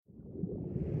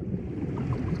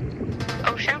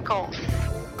Ocean Calls.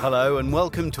 Hello and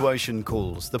welcome to Ocean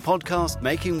Calls, the podcast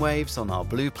making waves on our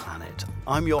blue planet.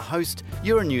 I'm your host,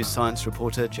 Euronews science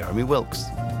reporter Jeremy Wilkes.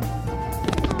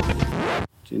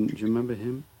 Do you remember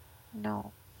him?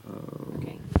 No.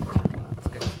 Okay.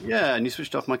 Yeah, and you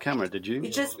switched off my camera, did you?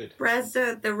 You just press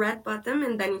the red button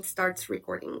and then it starts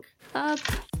recording.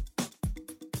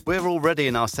 We're already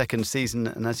in our second season,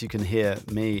 and as you can hear,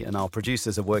 me and our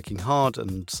producers are working hard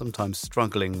and sometimes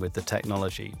struggling with the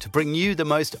technology to bring you the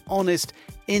most honest,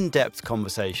 in-depth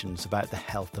conversations about the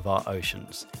health of our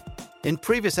oceans. In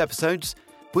previous episodes,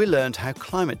 we learned how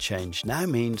climate change now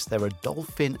means there are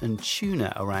dolphin and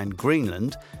tuna around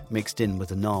Greenland, mixed in with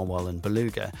the narwhal and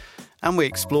beluga, and we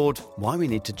explored why we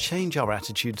need to change our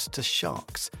attitudes to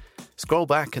sharks. Scroll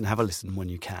back and have a listen when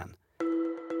you can.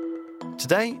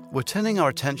 Today, we're turning our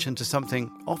attention to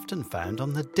something often found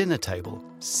on the dinner table,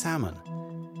 salmon.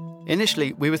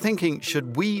 Initially, we were thinking,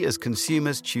 should we as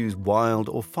consumers choose wild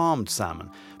or farmed salmon?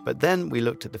 But then we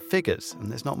looked at the figures, and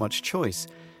there's not much choice.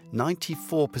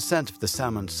 94% of the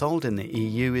salmon sold in the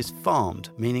EU is farmed,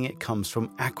 meaning it comes from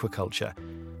aquaculture.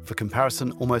 For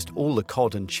comparison, almost all the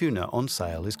cod and tuna on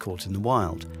sale is caught in the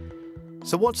wild.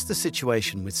 So what's the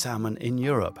situation with salmon in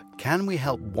Europe? Can we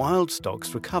help wild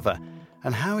stocks recover?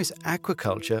 And how is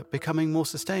aquaculture becoming more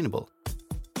sustainable?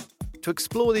 To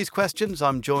explore these questions,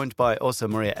 I'm joined by Åsa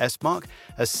Maria Esmark,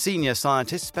 a senior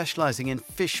scientist specialising in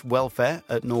fish welfare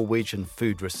at Norwegian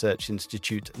Food Research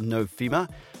Institute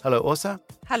Nofima. Hello, Åsa.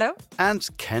 Hello. And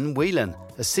Ken Whelan,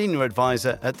 a senior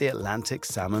advisor at the Atlantic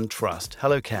Salmon Trust.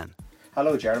 Hello, Ken.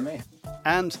 Hello, Jeremy.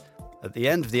 And at the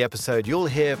end of the episode, you'll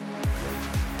hear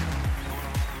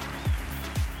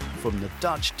from the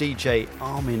Dutch DJ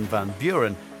Armin van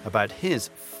Buren about his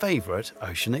favourite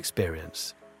ocean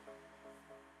experience.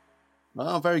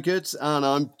 Oh, very good. And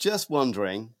I'm just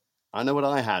wondering, I know what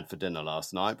I had for dinner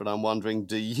last night, but I'm wondering,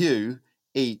 do you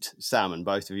eat salmon,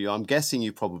 both of you? I'm guessing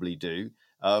you probably do.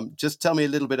 Just tell me a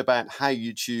little bit about how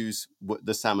you choose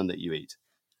the salmon that you eat.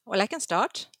 Well, I can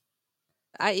start.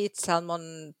 I eat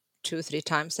salmon 2-3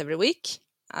 times every week.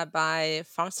 I buy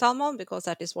farm salmon because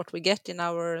that is what we get in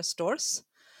our stores.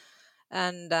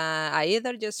 And I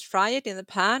either just fry it in the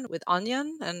pan with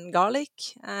onion and garlic,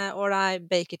 or I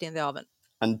bake it in the oven.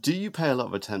 And do you pay a lot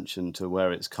of attention to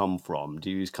where it's come from? Do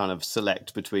you kind of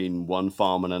select between one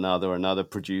farm and another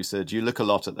producer? Do you look a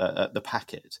lot at the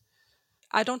packet?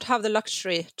 I don't have the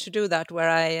luxury to do that where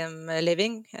I am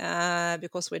living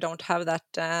because we don't have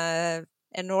that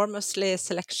enormously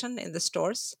selection in the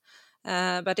stores.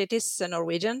 But it is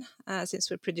Norwegian, since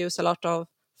we produce a lot of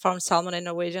farm salmon in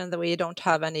Norwegian, that we don't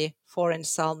have any foreign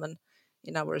salmon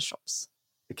in our shops.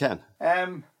 Ken?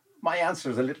 My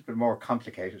answer is a little bit more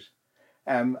complicated.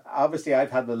 Obviously, I've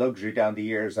had the luxury down the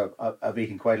years of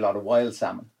eating quite a lot of wild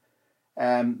salmon.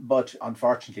 But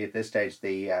unfortunately, at this stage,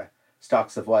 the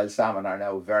stocks of wild salmon are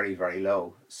now very, very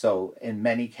low. So in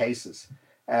many cases,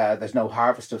 there's no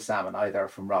harvest of salmon either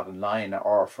from rod and line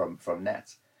or from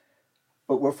nets.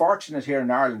 But we're fortunate here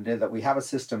in Ireland in that we have a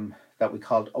system that we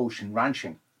call ocean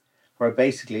ranching, where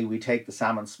basically we take the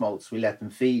salmon smolts, we let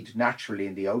them feed naturally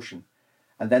in the ocean,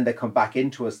 and then they come back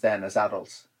into us then as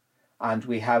adults. And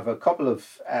we have a couple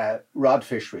of rod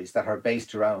fisheries that are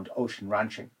based around ocean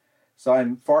ranching. So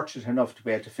I'm fortunate enough to be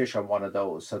able to fish on one of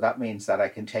those. So that means that I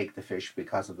can take the fish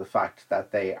because of the fact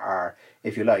that they are,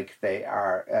 if you like, they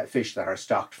are fish that are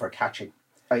stocked for catching.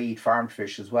 I eat farmed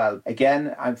fish as well.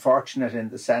 Again, I'm fortunate in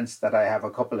the sense that I have a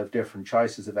couple of different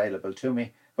choices available to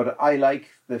me. But I like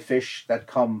the fish that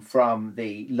come from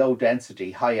the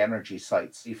low-density, high-energy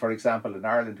sites. For example, in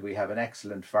Ireland, we have an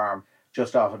excellent farm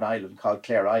just off an island called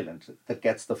Clare Island that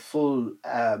gets the full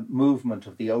movement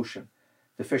of the ocean.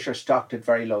 The fish are stocked at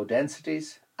very low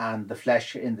densities, and the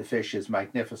flesh in the fish is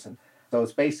magnificent. So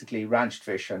it's basically ranched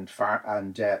fish and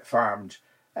farmed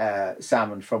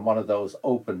salmon from one of those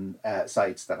open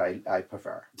sites that I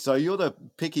prefer. So you're the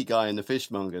picky guy in the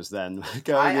fishmongers then?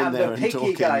 I am the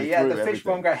picky guy, yeah. The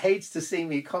fishmonger hates to see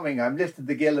me coming. I'm lifting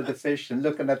the gill of the fish and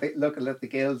looking at the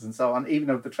gills and so on, even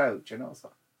of the trout, you know.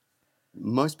 So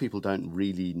most people don't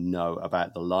really know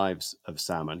about the lives of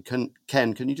salmon.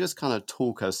 Ken, can you just kind of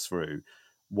talk us through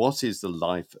what is the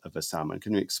life of a salmon?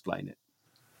 Can you explain it?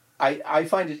 I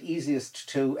find it easiest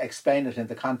to explain it in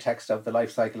the context of the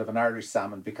life cycle of an Irish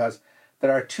salmon because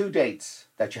there are 2 dates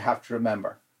that you have to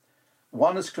remember.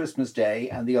 One is Christmas Day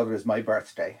and the other is my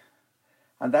birthday.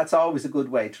 And that's always a good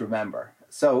way to remember.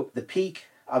 So the peak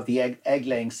of the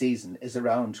egg-laying season is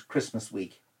around Christmas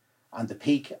week, and the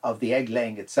peak of the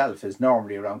egg-laying itself is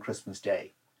normally around Christmas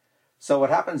Day. So what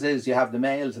happens is you have the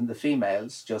males and the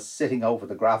females just sitting over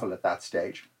the gravel at that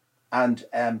stage, and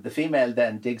the female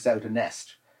then digs out a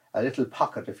nest, a little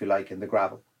pocket, if you like, in the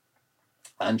gravel.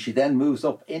 And she then moves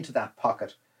up into that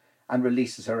pocket and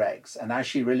releases her eggs. And as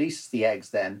she releases the eggs,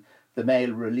 then the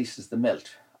male releases the milk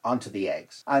onto the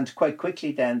eggs. And quite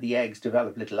quickly then the eggs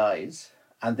develop little eyes,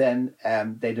 and then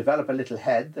they develop a little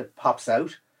head that pops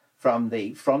out from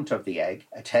the front of the egg,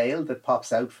 a tail that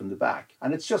pops out from the back.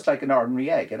 And it's just like an ordinary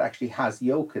egg. It actually has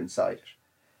yolk inside it.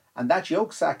 And that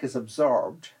yolk sac is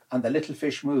absorbed, and the little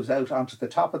fish moves out onto the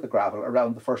top of the gravel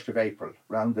around the 1st of April,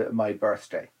 around my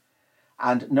birthday.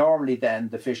 And normally then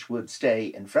the fish would stay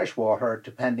in fresh water,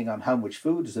 depending on how much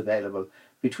food is available,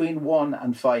 between 1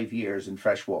 and 5 years in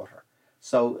fresh water.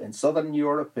 So in southern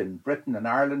Europe, in Britain and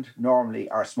Ireland, normally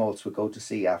our smolts would go to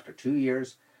sea after 2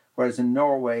 years, whereas in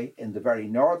Norway, in the very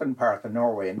northern part of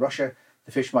Norway and Russia,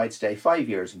 the fish might stay 5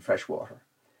 years in fresh water.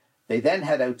 They then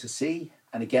head out to sea,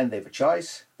 and again they have a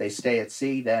choice. They stay at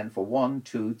sea then for 1,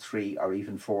 2, 3 or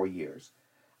even 4 years.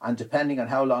 And depending on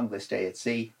how long they stay at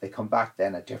sea, they come back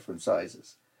then at different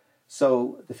sizes.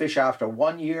 So the fish after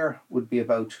 1 year would be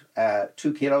about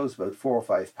 2 kilos, about 4 or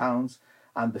 5 pounds.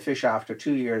 And the fish after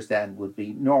 2 years then would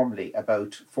be normally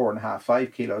about 4.5,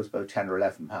 5 kilos, about 10 or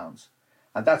 11 pounds.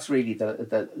 And that's really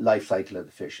the life cycle of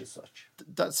the fish as such.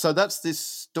 So that's this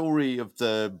story of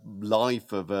the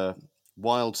life of a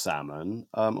wild salmon.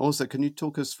 Also, can you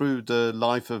talk us through the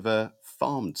life of a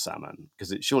farmed salmon?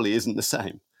 Because it surely isn't the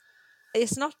same.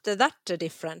 It's not that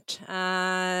different.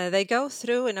 They go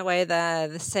through, in a way,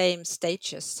 the same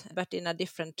stages, but in a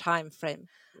different time frame.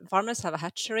 Farmers have a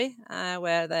hatchery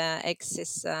where the eggs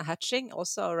is hatching,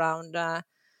 also around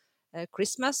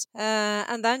Christmas.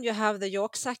 And then you have the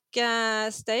yolk sac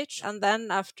stage. And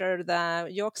then after the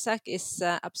yolk sac is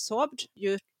absorbed,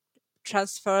 you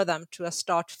transfer them to a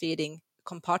start feeding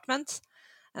compartment.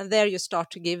 And there you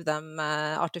start to give them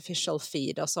artificial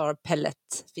feed, also a pellet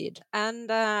feed. And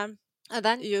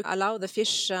then you allow the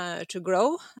fish to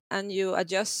grow, and you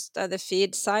adjust the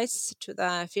feed size to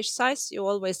the fish size. You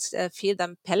always feed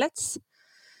them pellets.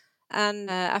 And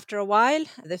after a while,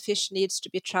 the fish needs to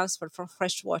be transferred from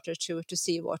fresh water to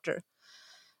seawater.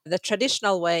 The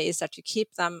traditional way is that you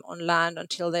keep them on land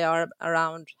until they are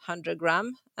around 100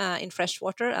 gram in fresh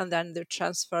water, and then you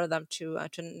transfer them to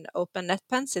open net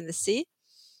pens in the sea.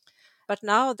 But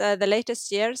now, the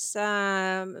latest years,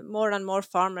 more and more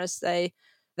farmers,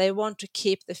 they want to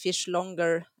keep the fish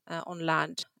longer on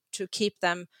land, to keep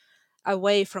them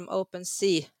away from open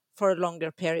sea for a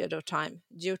longer period of time,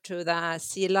 due to the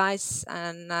sea lice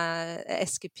and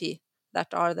SKP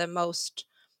that are the most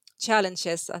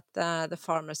challenges that the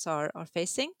farmers are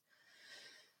facing.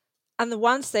 And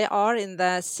once they are in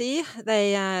the sea,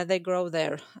 they grow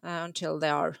there until they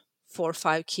are 4 or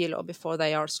 5 kilo before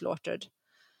they are slaughtered.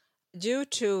 Due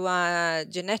to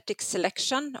genetic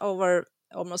selection over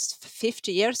almost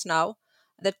 50 years now,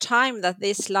 the time that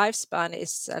this lifespan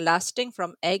is lasting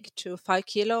from egg to 5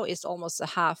 kilo is almost a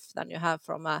half than you have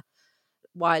from a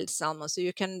wild salmon. So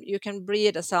you can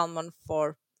breed a salmon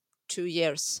for 2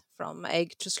 years from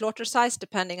egg to slaughter size,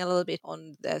 depending a little bit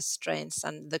on the strains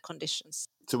and the conditions.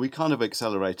 So we kind of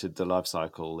accelerated the life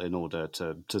cycle in order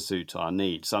to suit our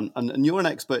needs. And you're an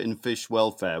expert in fish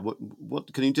welfare.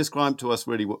 What can you describe to us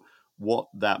really what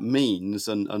that means,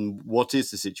 and what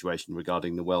is the situation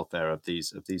regarding the welfare of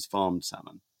these farmed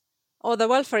salmon? Oh, the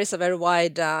welfare is a very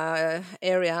wide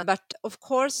area, but of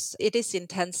course it is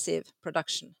intensive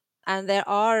production. And there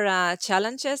are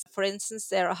challenges. For instance,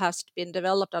 there has been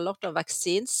developed a lot of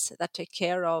vaccines that take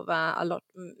care of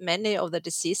many of the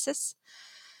diseases.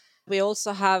 We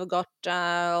also have got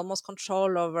almost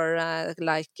control over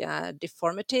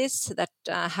deformities that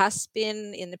has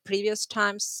been in the previous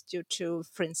times due to,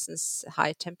 for instance,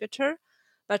 high temperature.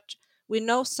 But we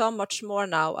know so much more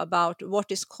now about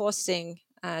what is causing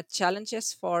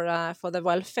challenges for the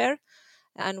welfare.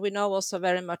 And we know also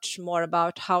very much more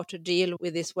about how to deal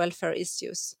with these welfare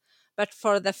issues. But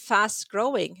for the fast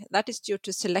growing, that is due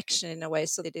to selection in a way.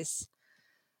 So it is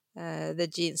the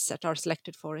genes that are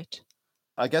selected for it.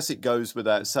 I guess it goes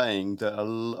without saying that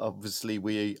obviously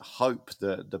we hope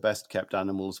that the best kept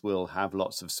animals will have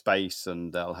lots of space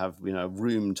and they'll have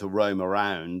room to roam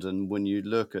around. And when you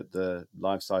look at the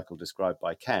life cycle described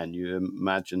by Ken, you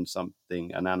imagine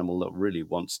an animal that really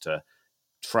wants to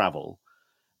travel.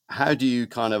 How do you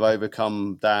kind of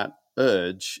overcome that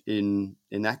urge in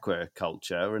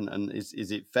aquaculture? And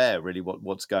is it fair really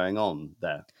what's going on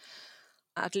there?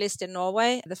 At least in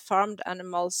Norway, the farmed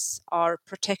animals are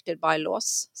protected by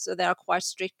laws. So there are quite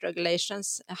strict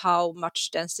regulations how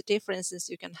much density, for instance,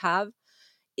 you can have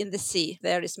in the sea.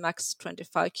 There is max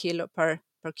 25 kilo per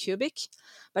cubic.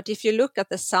 But if you look at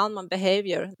the salmon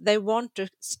behavior, they want to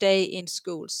stay in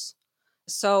schools.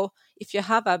 So if you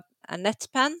have a net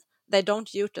pen, they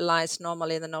don't utilize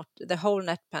normally the whole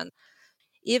net pen.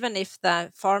 even if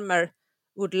the farmer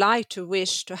would like to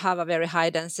wish to have a very high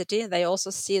density, they also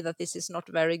see that this is not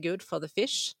very good for the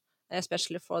fish,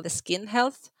 especially for the skin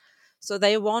health. So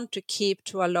they want to keep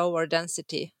to a lower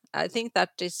density. I think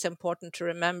that it's important to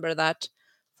remember that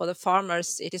for the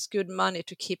farmers, it is good money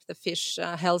to keep the fish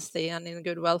healthy and in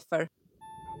good welfare.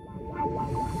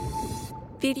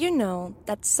 Did you know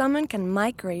that salmon can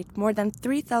migrate more than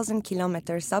 3,000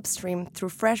 kilometers upstream through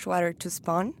freshwater to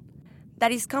spawn?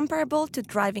 That is comparable to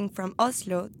driving from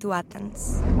Oslo to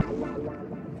Athens.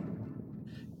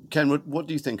 Ken, what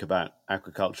do you think about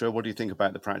aquaculture? What do you think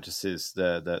about the practices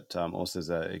that Åsa's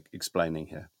explaining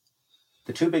here?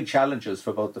 The two big challenges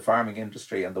for both the farming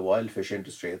industry and the wild fish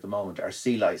industry at the moment are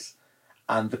sea lice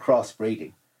and the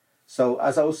crossbreeding. So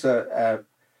as Åsa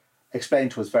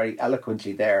explained to us very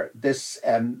eloquently there, this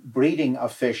breeding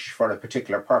of fish for a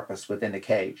particular purpose within a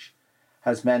cage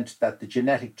has meant that the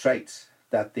genetic traits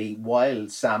that the wild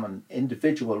salmon,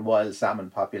 individual wild salmon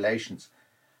populations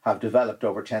have developed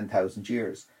over 10,000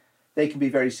 years, they can be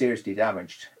very seriously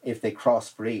damaged if they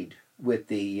crossbreed with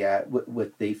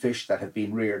the fish that have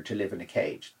been reared to live in a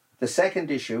cage. The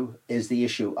second issue is the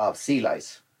issue of sea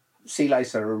lice. Sea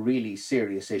lice are a really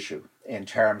serious issue in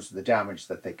terms of the damage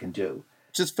that they can do.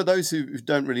 Just for those who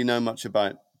don't really know much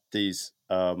about these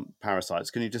parasites,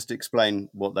 can you just explain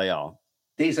what they are?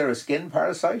 These are a skin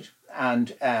parasite,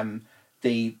 and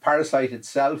the parasite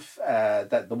itself,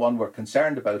 that the one we're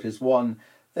concerned about, is one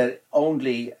that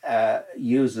only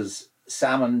uses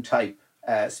salmon-type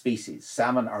species,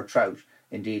 salmon or trout,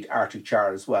 indeed Arctic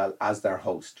char as well, as their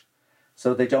host.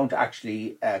 So they don't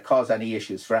actually cause any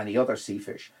issues for any other sea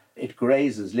fish. It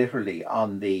grazes literally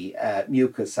on the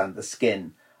mucus and the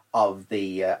skin of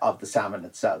the salmon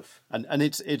itself. And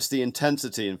it's the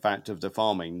intensity, in fact, of the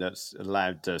farming that's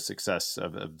allowed the success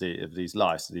of these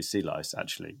lice, these sea lice,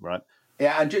 actually, right?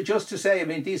 Yeah, and just to say, I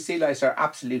mean, these sea lice are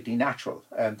absolutely natural.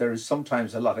 There is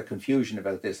sometimes a lot of confusion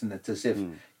about this, and it's as if,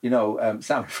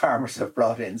 salmon farmers have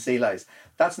brought in sea lice.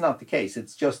 That's not the case.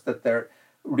 It's just that they're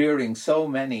rearing so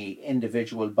many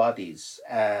individual bodies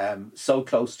so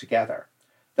close together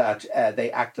that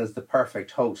they act as the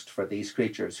perfect host for these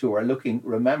creatures who are looking,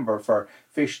 remember, for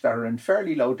fish that are in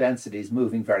fairly low densities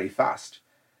moving very fast.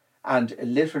 And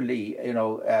literally,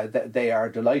 they are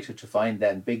delighted to find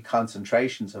then big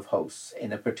concentrations of hosts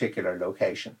in a particular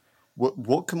location.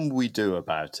 What can we do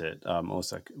about it,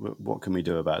 Åsa? What can we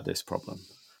do about this problem?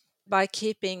 By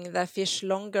keeping the fish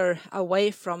longer away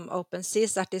from open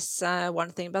seas, that is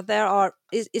one thing. But there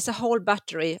is a whole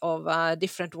battery of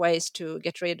different ways to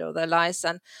get rid of the lice,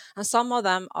 and some of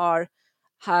them are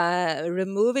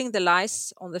removing the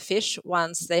lice on the fish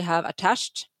once they have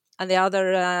attached. And the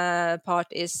other part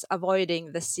is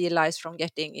avoiding the sea lice from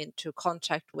getting into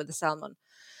contact with the salmon.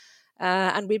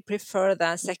 And we prefer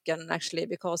the second, actually,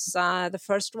 because the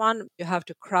first one, you have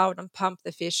to crowd and pump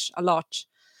the fish a lot.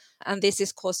 And this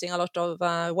is causing a lot of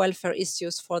welfare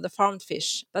issues for the farmed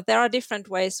fish. But there are different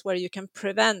ways where you can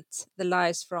prevent the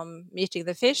lice from meeting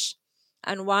the fish.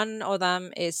 And one of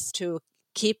them is to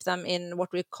keep them in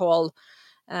what we call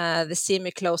the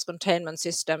semi-closed containment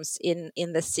systems in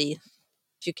the sea.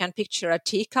 You can picture a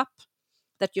teacup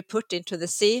that you put into the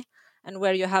sea, and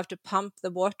where you have to pump the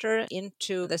water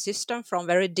into the system from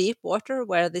very deep water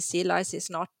where the sea lice is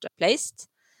not placed.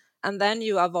 And then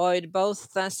you avoid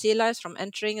both the sea lice from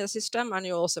entering the system, and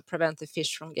you also prevent the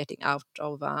fish from getting out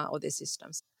of the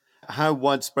systems. How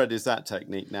widespread is that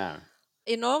technique now?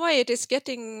 In Norway, it is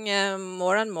getting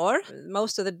more and more.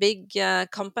 Most of the big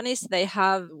companies, they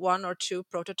have one or two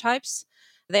prototypes.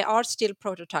 They are still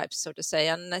prototypes, so to say.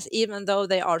 And even though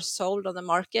they are sold on the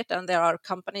market and there are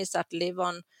companies that live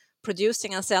on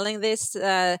producing and selling this,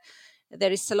 there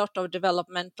is a lot of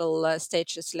developmental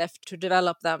stages left to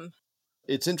develop them.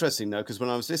 It's interesting, though, because when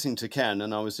I was listening to Ken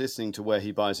and I was listening to where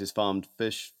he buys his farmed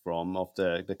fish from off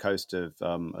the coast of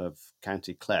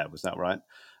County Clare, was that right?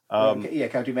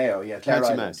 County Mayo, Clare County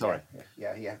Island, Mayo, sorry.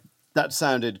 Yeah. That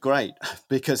sounded great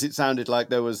because it sounded like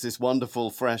there was this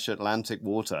wonderful fresh Atlantic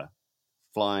water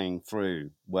flying through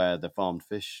where the farmed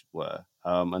fish were.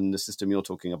 And the system you're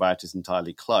talking about is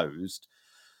entirely closed.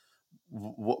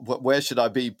 Where should I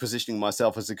be positioning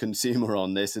myself as a consumer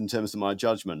on this in terms of my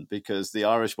judgment? Because the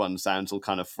Irish one sounds all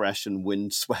kind of fresh and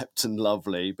windswept and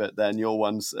lovely, but then your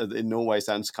ones in Norway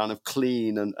sounds kind of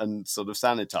clean and sort of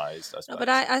sanitized, I suppose. No, but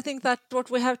I think that what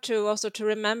we have to also to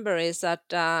remember is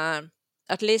that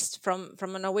at least from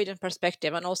a Norwegian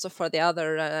perspective, and also for the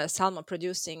other salmon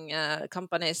producing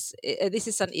companies, this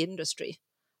is an industry,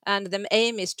 and the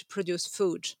aim is to produce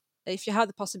food. If you have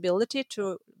the possibility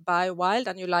to buy wild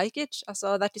and you like it,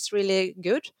 so that is really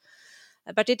good.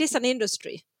 But it is an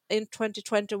industry. in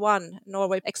 2021,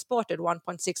 Norway exported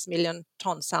 1.6 million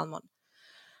tons salmon.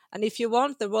 And if you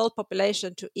want the world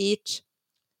population to eat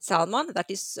salmon, that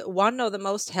is one of the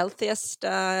most healthiest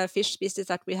fish species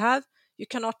that we have, you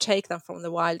cannot take them from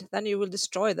the wild. Then you will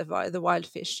destroy the wild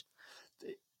fish.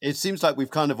 It seems like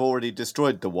we've kind of already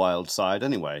destroyed the wild side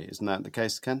anyway. Isn't that the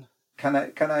case, Ken? Can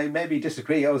I maybe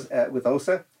disagree with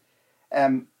Åsa?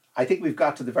 I think we've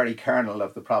got to the very kernel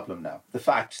of the problem now. The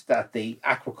fact that the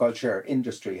aquaculture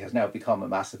industry has now become a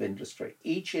massive industry.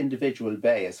 Each individual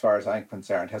bay, as far as I'm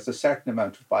concerned, has a certain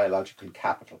amount of biological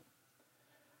capital.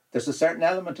 There's a certain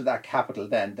element of that capital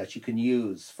then that you can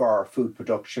use for food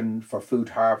production, for food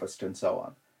harvest and so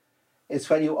on. It's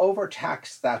when you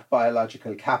overtax that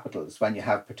biological capital is when you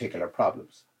have particular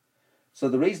problems. So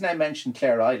the reason I mentioned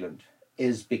Clare Island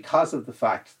is because of the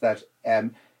fact that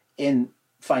in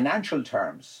financial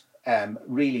terms,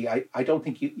 really, I don't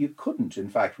think you couldn't, in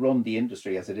fact, run the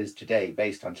industry as it is today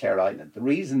based on Clare Island. The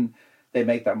reason they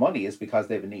make their money is because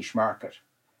they have a niche market.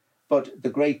 But the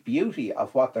great beauty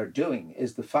of what they're doing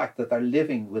is the fact that they're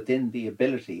living within the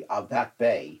ability of that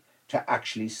bay to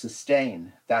actually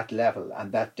sustain that level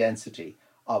and that density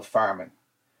of farming.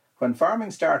 When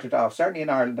farming started off, certainly in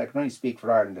Ireland, I can only speak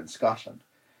for Ireland and Scotland,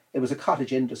 it was a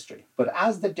cottage industry. But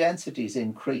as the densities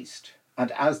increased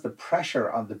and as the pressure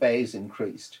on the bays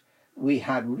increased, we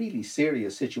had really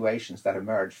serious situations that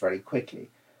emerged very quickly.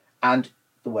 And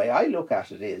the way I look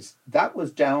at it is that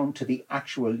was down to the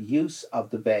actual use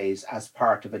of the bays as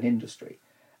part of an industry.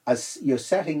 As you're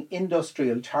setting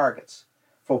industrial targets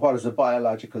for what is a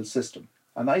biological system.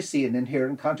 And I see an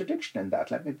inherent contradiction in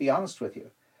that, let me be honest with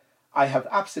you. I have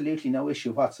absolutely no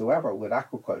issue whatsoever with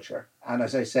aquaculture. And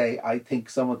as I say, I think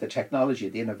some of the technology,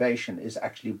 the innovation is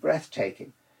actually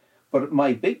breathtaking. But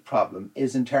my big problem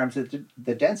is in terms of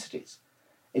the densities.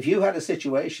 If you had a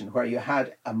situation where you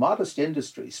had a modest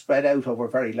industry spread out over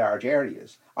very large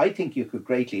areas, I think you could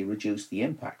greatly reduce the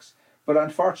impacts. But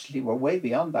unfortunately, we're way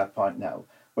beyond that point now.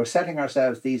 We're setting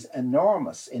ourselves these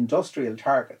enormous industrial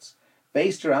targets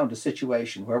based around a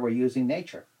situation where we're using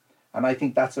nature. And I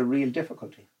think that's a real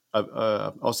difficulty.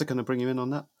 Also, can I bring you in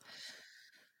on that?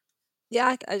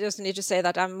 Yeah, I just need to say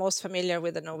that I'm most familiar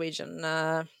with the Norwegian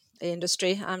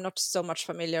industry. I'm not so much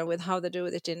familiar with how they do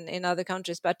it in other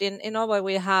countries. But in Norway,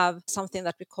 we have something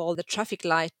that we call the traffic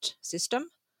light system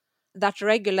that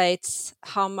regulates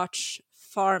how much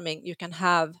farming you can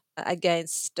have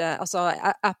against,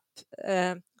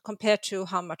 compared to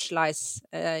how much lice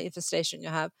infestation you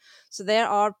have. So there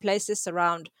are places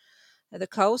around the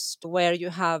coast where you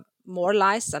have more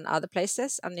lice than other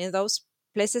places. And in those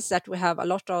places that we have a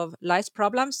lot of lice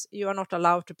problems, you are not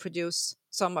allowed to produce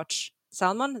so much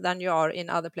salmon than you are in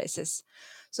other places.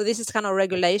 So this is kind of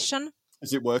regulation.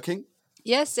 Is it working?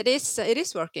 Yes, it is. It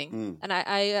is working, and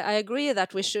I agree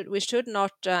that we should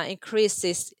not increase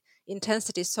this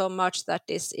intensity so much that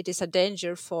it is a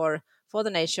danger for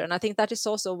the nature. And I think that is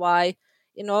also why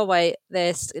in Norway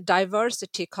this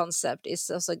diversity concept is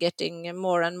also getting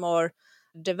more and more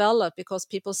developed, because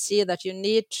people see that you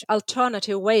need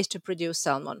alternative ways to produce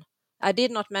salmon. I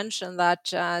did not mention that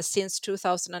since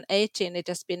 2018 it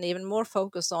has been even more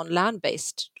focused on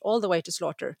land-based all the way to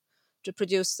slaughter, to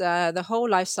produce the whole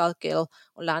life cycle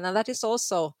on land. And that is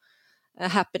also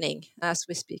happening as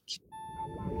we speak.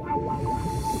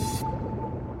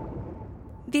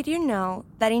 Did you know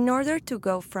that in order to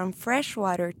go from fresh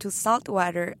water to salt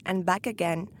water and back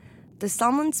again, the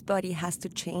salmon's body has to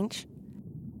change?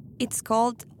 It's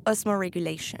called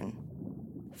osmoregulation.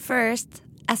 First,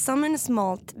 a salmon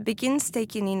smolt begins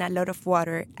taking in a lot of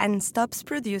water and stops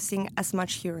producing as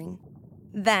much urine.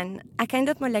 Then, a kind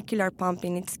of molecular pump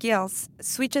in its gills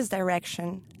switches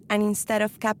direction, and instead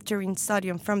of capturing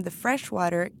sodium from the fresh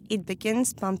water, it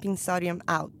begins pumping sodium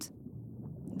out.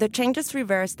 The changes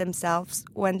reverse themselves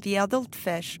when the adult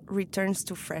fish returns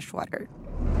to fresh water.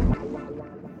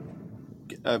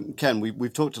 Ken,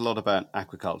 we've talked a lot about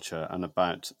aquaculture and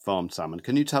about farmed salmon.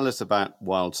 Can you tell us about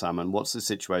wild salmon? What's the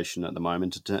situation at the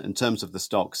moment in terms of the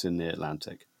stocks in the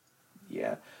Atlantic?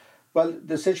 Yeah. Well,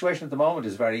 the situation at the moment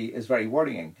is very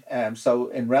worrying. So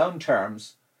in round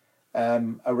terms,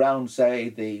 around, say,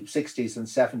 the 60s and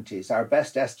 70s, our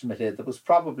best estimate is there was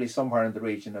probably somewhere in the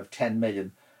region of 10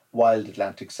 million wild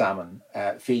Atlantic salmon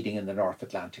feeding in the North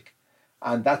Atlantic.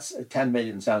 And that's 10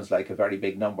 million sounds like a very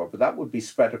big number, but that would be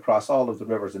spread across all of the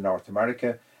rivers in North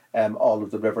America, all of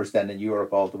the rivers then in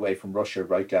Europe, all the way from Russia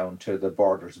right down to the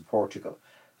borders of Portugal.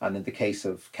 And in the case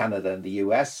of Canada and the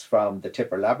US, from the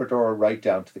Tipper Labrador right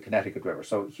down to the Connecticut River.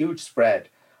 So huge spread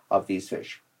of these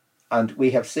fish. And we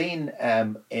have seen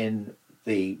in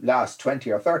the last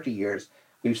 20 or 30 years,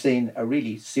 we've seen a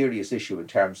really serious issue in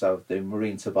terms of the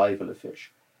marine survival of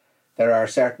fish. There are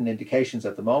certain indications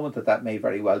at the moment that that may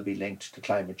very well be linked to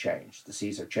climate change. The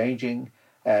seas are changing,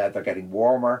 they're getting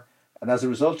warmer, and as a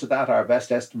result of that, our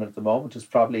best estimate at the moment is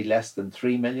probably less than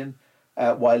 3 million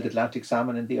wild Atlantic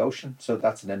salmon in the ocean, so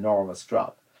that's an enormous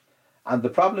drop. And the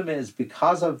problem is,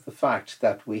 because of the fact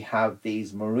that we have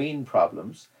these marine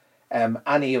problems,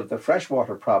 any of the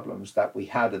freshwater problems that we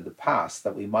had in the past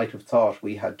that we might have thought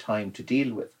we had time to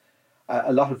deal with,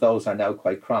 a lot of those are now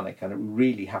quite chronic, and we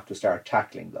really have to start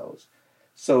tackling those.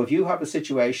 So if you have a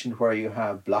situation where you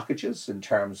have blockages in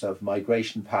terms of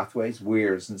migration pathways,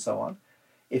 weirs and so on,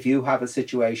 if you have a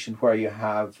situation where you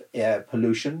have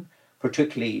pollution,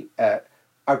 particularly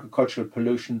agricultural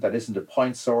pollution that isn't a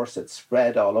point source, it's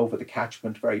spread all over the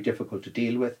catchment, very difficult to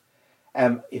deal with.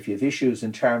 If you have issues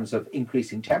in terms of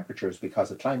increasing temperatures because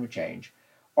of climate change,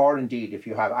 or indeed if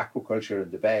you have aquaculture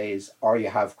in the bays, or you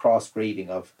have crossbreeding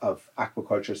of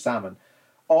aquaculture salmon,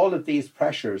 all of these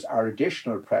pressures are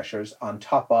additional pressures on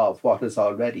top of what is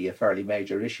already a fairly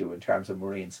major issue in terms of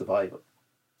marine survival.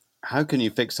 How can you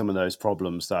fix some of those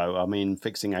problems, though? I mean,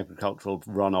 fixing agricultural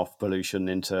runoff pollution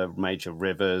into major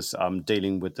rivers,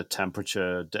 dealing with the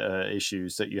temperature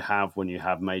issues that you have when you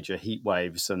have major heat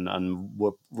waves and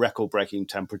record-breaking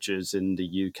temperatures in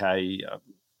the UK.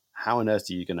 How on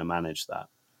earth are you going to manage that?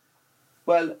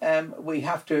 Well, we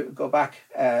have to go back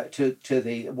to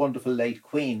the wonderful late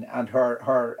Queen and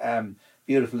her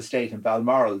beautiful estate in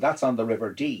Balmoral. That's on the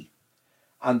River Dee.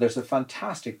 And there's a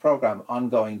fantastic programme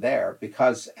ongoing there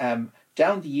because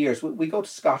down the years, we go to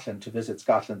Scotland to visit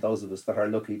Scotland, those of us that are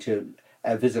lucky to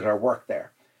visit our work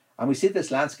there. And we see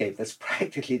this landscape that's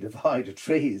practically devoid of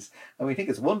trees. And we think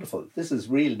it's wonderful. This is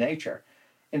real nature.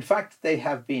 In fact, they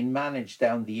have been managed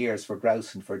down the years for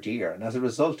grouse and for deer. And as a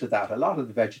result of that, a lot of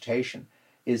the vegetation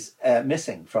is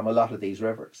missing from a lot of these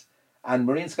rivers. And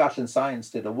Marine Scotland Science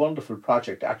did a wonderful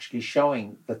project actually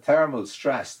showing the thermal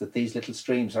stress that these little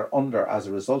streams are under as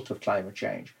a result of climate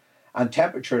change and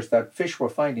temperatures that fish were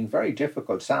finding very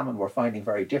difficult, salmon were finding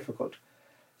very difficult.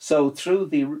 So through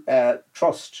the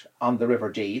trust on the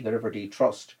River Dee, the River Dee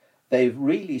Trust, they've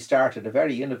really started a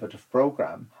very innovative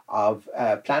programme of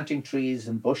planting trees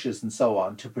and bushes and so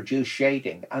on to produce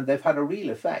shading, and they've had a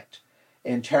real effect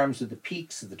in terms of the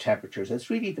peaks of the temperatures. It's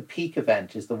really the peak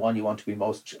event is the one you want to be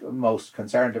most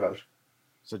concerned about.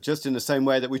 So just in the same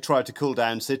way that we try to cool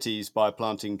down cities by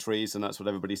planting trees, and that's what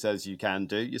everybody says you can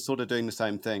do, you're sort of doing the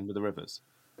same thing with the rivers.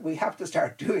 We have to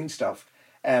start doing stuff.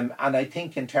 And I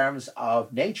think in terms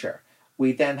of nature,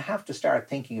 we then have to start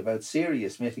thinking about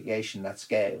serious mitigation at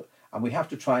scale. And we have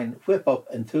to try and whip up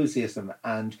enthusiasm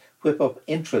and whip up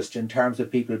interest in terms of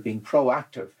people being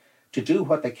proactive to do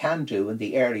what they can do in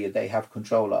the area they have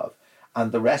control of.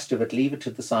 And the rest of it, leave it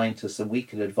to the scientists, and we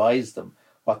can advise them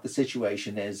what the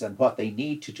situation is and what they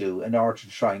need to do in order to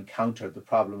try and counter the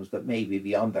problems that may be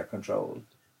beyond their control.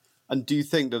 And do you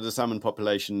think that the salmon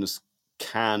populations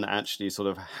can actually sort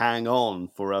of hang on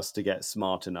for us to get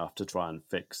smart enough to try and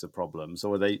fix the problems?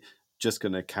 Or are they just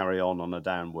going to carry on a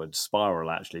downward spiral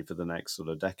actually for the next sort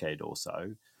of decade or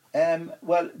so?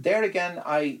 Well, there again,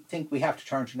 I think we have to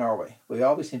turn to Norway. We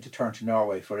always need to turn to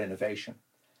Norway for innovation.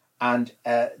 And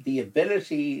the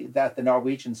ability that the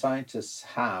Norwegian scientists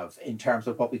have in terms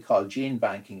of what we call gene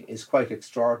banking is quite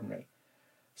extraordinary.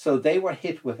 So they were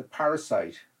hit with a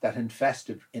parasite that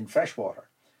infested in freshwater,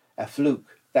 a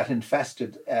fluke that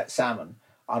infested salmon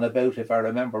on about, if I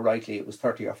remember rightly, it was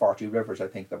 30 or 40 rivers, I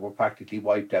think, that were practically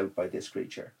wiped out by this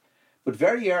creature. But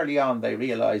very early on, they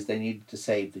realised they needed to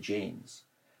save the genes.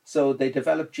 So they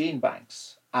developed gene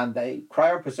banks and they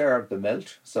cryopreserved the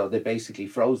milt. So they basically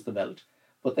froze the milt.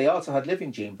 But they also had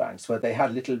living gene banks where they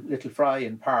had little fry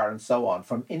and par and so on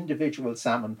from individual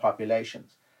salmon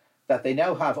populations that they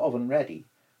now have oven ready,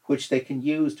 which they can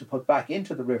use to put back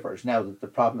into the rivers now that the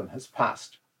problem has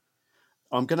passed.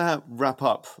 I'm going to wrap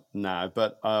up now,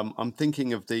 but I'm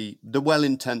thinking of the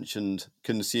well-intentioned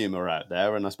consumer out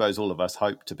there, and I suppose all of us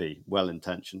hope to be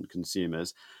well-intentioned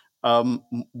consumers.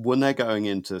 When they're going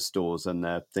into stores and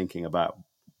they're thinking about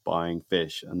buying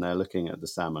fish and they're looking at the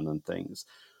salmon and things,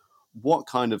 what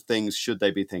kind of things should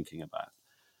they be thinking about?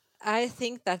 I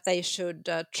think that they should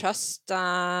trust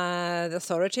the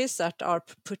authorities that are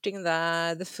putting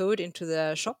the food into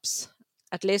the shops.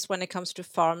 At least when it comes to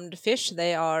farmed fish,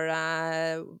 they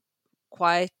are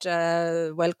quite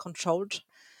well controlled.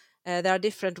 There are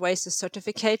different ways to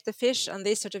certificate the fish, and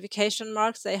these certification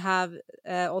marks, they have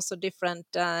also different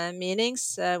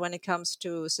meanings when it comes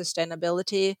to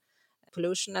sustainability,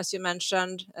 pollution, as you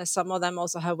mentioned. Some of them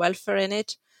also have welfare in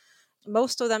it.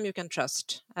 Most of them you can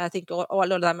trust. I think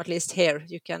all of them, at least here,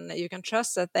 you can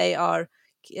trust that they are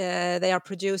they are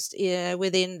produced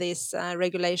within these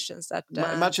regulations. That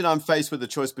Imagine I'm faced with the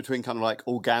choice between kind of like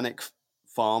organic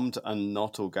farmed and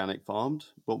not organic farmed.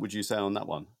 What would you say on that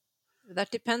one?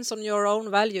 That depends on your own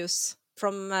values.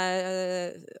 From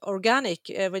organic,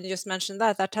 when you just mentioned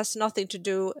that has nothing to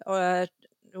do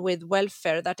with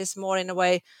welfare. That is more in a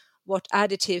way what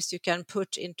additives you can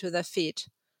put into the feed.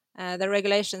 The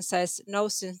regulation says no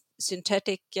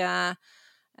synthetic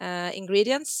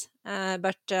ingredients,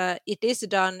 but it is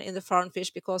done in the farm fish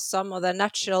because some of the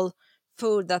natural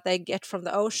food that they get from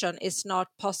the ocean is not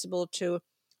possible to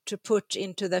put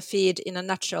into the feed in a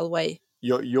natural way.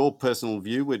 Your personal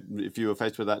view, if you were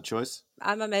faced with that choice?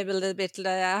 I'm maybe a little bit.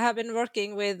 I have been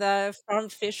working with farm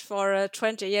fish for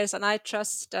 20 years, and I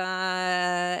trust so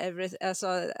I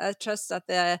trust that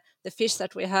the fish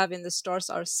that we have in the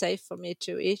stores are safe for me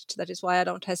to eat. That is why I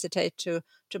don't hesitate to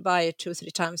buy it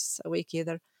 2-3 times a week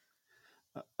either.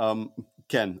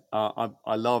 Ken,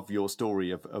 I love your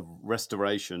story of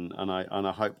restoration, and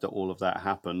I hope that all of that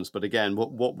happens. But again,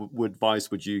 what advice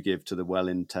would you give to the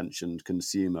well-intentioned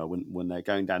consumer when they're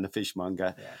going down to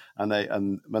fishmonger,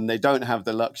 and when they don't have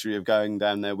the luxury of going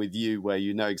down there with you, where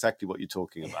you know exactly what you're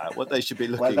talking about, what they should be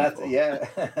looking for? Yeah,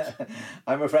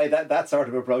 I'm afraid that sort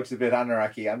of approach is a bit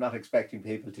anarchy. I'm not expecting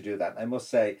people to do that. I must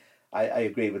say, I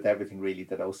agree with everything really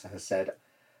that Åsa has said.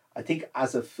 I think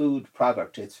as a food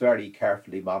product, it's very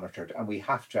carefully monitored, and we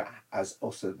have to, as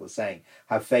Åsa was saying,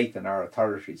 have faith in our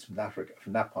authorities from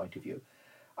that point of view.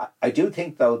 I do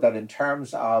think, though, that in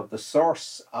terms of the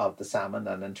source of the salmon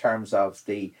and in terms of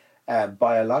the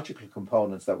biological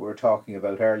components that we were talking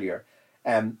about earlier,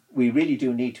 we really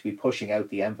do need to be pushing out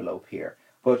the envelope here.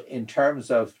 But in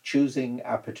terms of choosing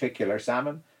a particular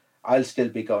salmon, I'll still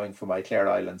be going for my Clare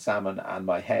Island salmon and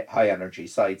my high energy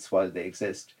sites while they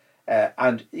exist.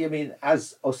 And I mean,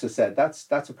 as Åsa said,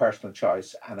 that's a personal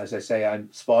choice. And as I say,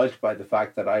 I'm spoilt by the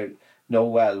fact that I know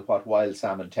well what wild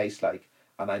salmon tastes like,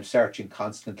 and I'm searching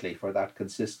constantly for that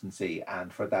consistency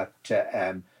and for that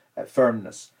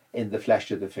firmness in the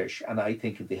flesh of the fish. And I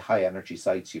think in the high energy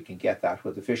sites you can get that,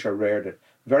 where the fish are reared at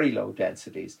very low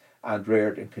densities and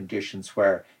reared in conditions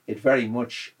where it very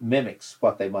much mimics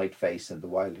what they might face in the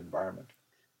wild environment.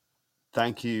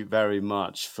 Thank you very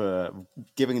much for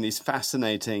giving these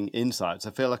fascinating insights.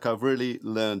 I feel like I've really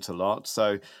learned a lot.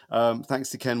 So thanks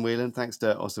to Ken Whelan, thanks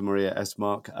to Åsa Maria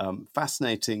Esmark.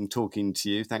 Fascinating talking to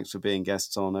you. Thanks for being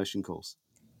guests on Ocean Calls.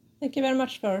 Thank you very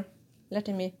much for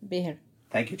letting me be here.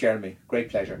 Thank you, Jeremy. Great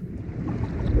pleasure.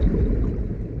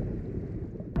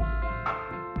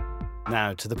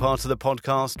 Now to the part of the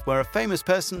podcast where a famous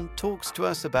person talks to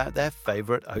us about their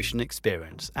favourite ocean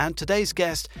experience. And today's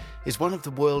guest is one of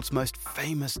the world's most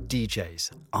famous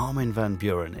DJs. Armin van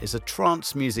Buuren is a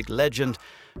trance music legend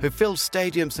who fills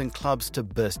stadiums and clubs to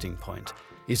bursting point.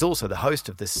 He's also the host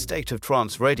of the State of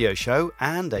Trance radio show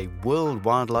and a World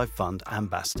Wildlife Fund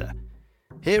ambassador.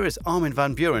 Here is Armin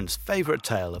van Buuren's favourite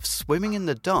tale of swimming in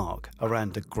the dark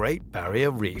around the Great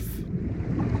Barrier Reef.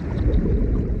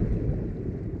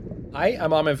 Hi,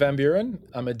 I'm Armin van Buuren.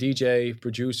 I'm a DJ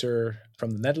producer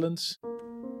from the Netherlands.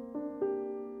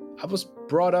 I was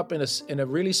brought up in a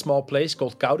really small place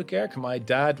called Koudekerk. My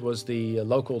dad was the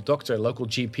local doctor, local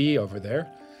GP over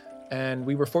there. And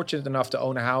we were fortunate enough to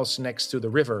own a house next to the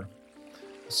river.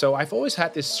 So I've always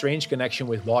had this strange connection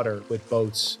with water, with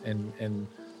boats. And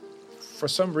for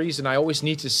some reason, I always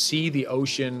need to see the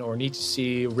ocean or need to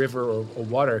see a river or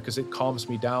water because it calms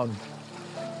me down.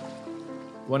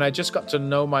 When I just got to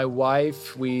know my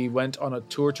wife, we went on a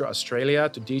tour to Australia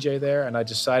to DJ there, and I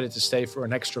decided to stay for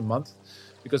an extra month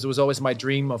because it was always my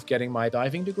dream of getting my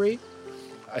diving degree.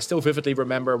 I still vividly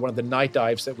remember one of the night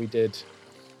dives that we did,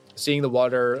 seeing the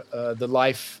water, the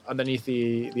life underneath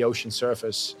the ocean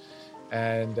surface,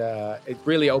 and it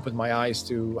really opened my eyes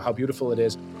to how beautiful it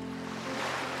is.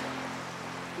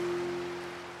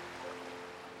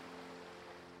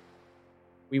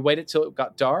 We waited till it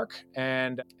got dark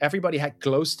and everybody had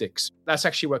glow sticks. That's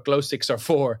actually what glow sticks are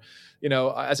for. You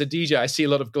know, as a DJ, I see a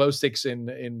lot of glow sticks in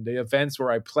the events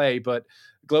where I play, but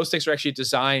glow sticks are actually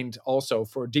designed also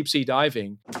for deep sea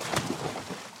diving.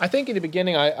 I think in the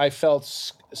beginning I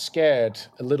felt scared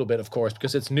a little bit, of course,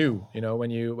 because it's new. You know, when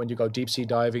you go deep sea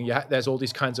diving, there's all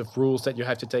these kinds of rules that you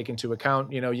have to take into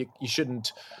account. You know, you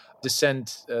shouldn't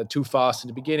descend too fast in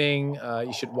the beginning.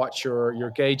 You should watch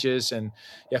your gauges, and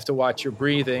you have to watch your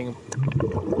breathing.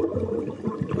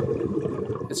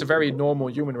 It's a very normal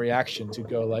human reaction to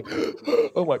go like,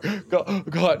 oh my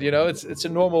God, you know, it's a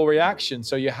normal reaction.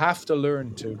 So you have to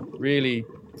learn to really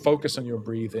focus on your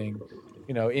breathing,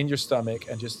 you know, in your stomach,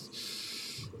 and just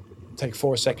take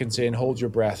 4 seconds in, hold your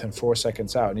breath, and 4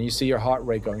 seconds out, and you see your heart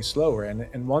rate going slower.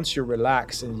 And once you're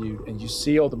relaxed and you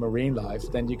see all the marine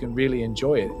life, then you can really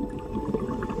enjoy it.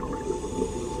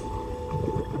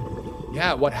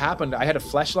 Yeah, what happened? I had a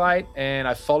flashlight and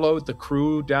I followed the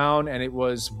crew down, and it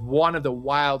was one of the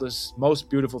wildest, most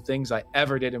beautiful things I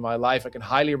ever did in my life. I can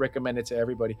highly recommend it to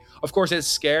everybody. Of course, it's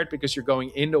scared because you're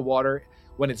going into water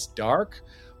when it's dark,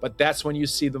 but that's when you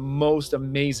see the most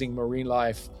amazing marine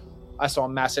life. I saw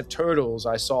massive turtles.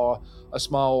 I saw a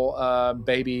small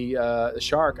baby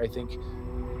shark, I think.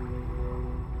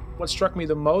 What struck me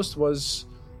the most was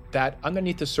that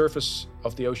underneath the surface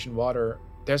of the ocean water,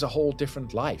 there's a whole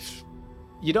different life.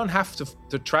 You don't have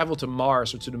to travel to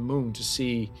Mars or to the moon to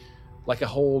see like a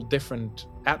whole different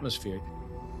atmosphere.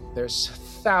 There's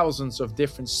thousands of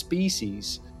different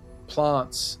species,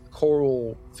 plants,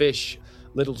 coral, fish,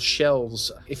 little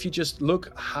shells. If you just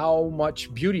look how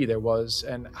much beauty there was,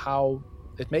 and how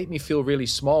it made me feel really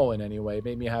small in any way. It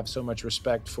made me have so much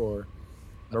respect for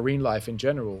marine life in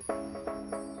general.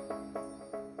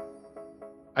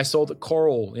 I saw the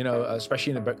coral,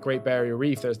 especially in the Great Barrier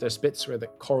Reef, there's bits where the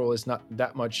coral is not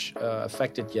that much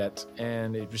affected yet.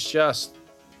 And it was just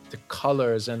the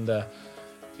colors and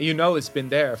it's been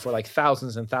there for like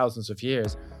thousands and thousands of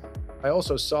years. I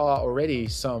also saw already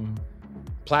some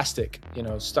plastic,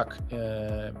 stuck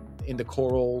in the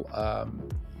coral,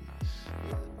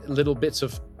 little bits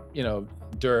of,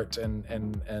 dirt and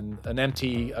an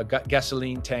empty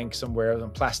gasoline tank somewhere, a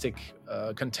plastic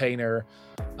container,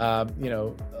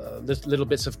 little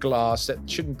bits of glass that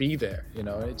shouldn't be there.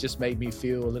 It just made me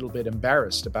feel a little bit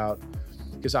embarrassed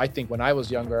because I think when I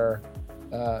was younger,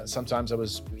 sometimes it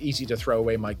was easy to throw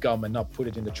away my gum and not put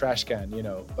it in the trash can,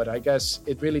 but I guess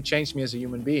it really changed me as a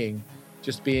human being,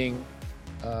 just being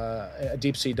a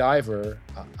deep sea diver,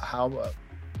 how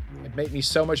it made me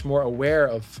so much more aware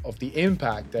of the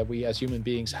impact that we as human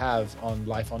beings have on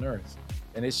life on Earth.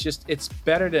 And it's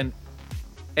better than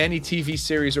any TV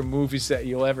series or movies that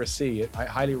you'll ever see. I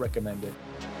highly recommend it.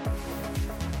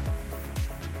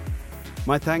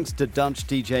 My thanks to Dutch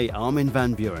DJ Armin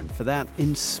van Buuren for that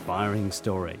inspiring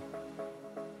story.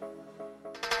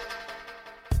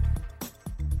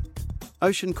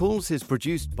 Ocean Calls is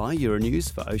produced by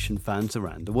Euronews for ocean fans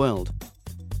around the world.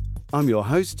 I'm your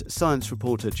host, science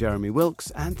reporter Jeremy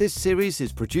Wilkes, and this series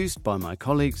is produced by my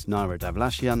colleagues Naira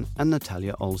Davlashyan and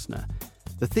Natalia Olsner.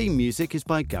 The theme music is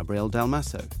by Gabriel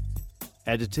Dalmasso.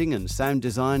 Editing and sound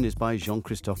design is by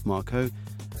Jean-Christophe Marceau,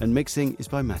 and mixing is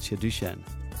by Mathieu Duchesne.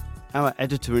 Our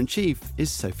editor-in-chief is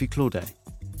Sophie Claudet.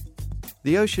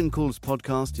 The Ocean Calls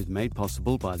podcast is made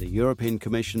possible by the European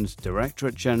Commission's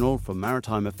Directorate General for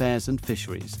Maritime Affairs and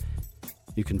Fisheries.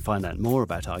 You can find out more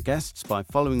about our guests by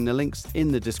following the links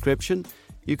in the description.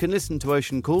 You can listen to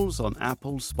Ocean Calls on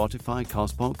Apple, Spotify,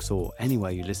 Castbox, or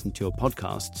anywhere you listen to your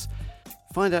podcasts.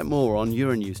 Find out more on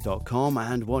Euronews.com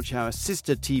and watch our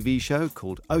sister TV show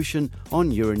called Ocean on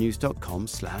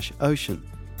Euronews.com/ocean.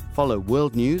 Follow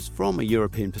world news from a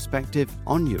European perspective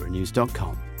on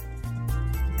Euronews.com.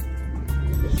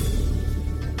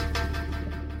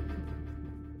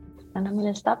 And I'm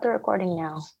going to stop the recording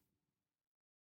now.